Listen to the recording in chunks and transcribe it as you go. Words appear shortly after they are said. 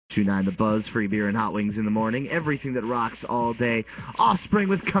1029 The Buzz, free beer and hot wings in the morning, everything that rocks all day. Offspring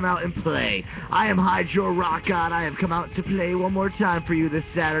with Come Out and Play. I am Hyde, your rock god. I have come out to play one more time for you this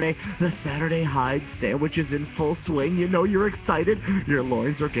Saturday. The Saturday Hyde sandwich is in full swing. You know you're excited. Your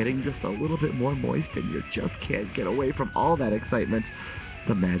loins are getting just a little bit more moist, and you just can't get away from all that excitement.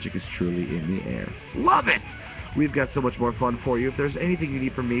 The magic is truly in the air. Love it! We've got so much more fun for you. If there's anything you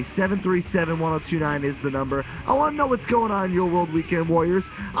need from me, 737-1029 is the number. I want to know what's going on in your world, Weekend Warriors.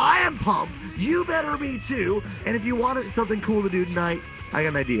 I am pumped. You better be too. And if you wanted something cool to do tonight, I got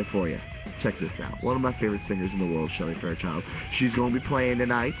an idea for you. Check this out. One of my favorite singers in the world, Shelly Fairchild. She's going to be playing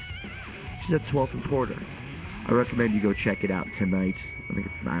tonight. She's at 12th and Porter. I recommend you go check it out tonight. I think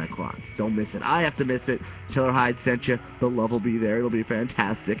it's 9 o'clock. Don't miss it. I have to miss it. Tell her Hyde sent you. The love will be there. It'll be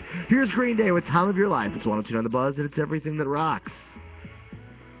fantastic. Here's Green Day with Time of Your Life. It's 1029 The Buzz, and it's everything that rocks.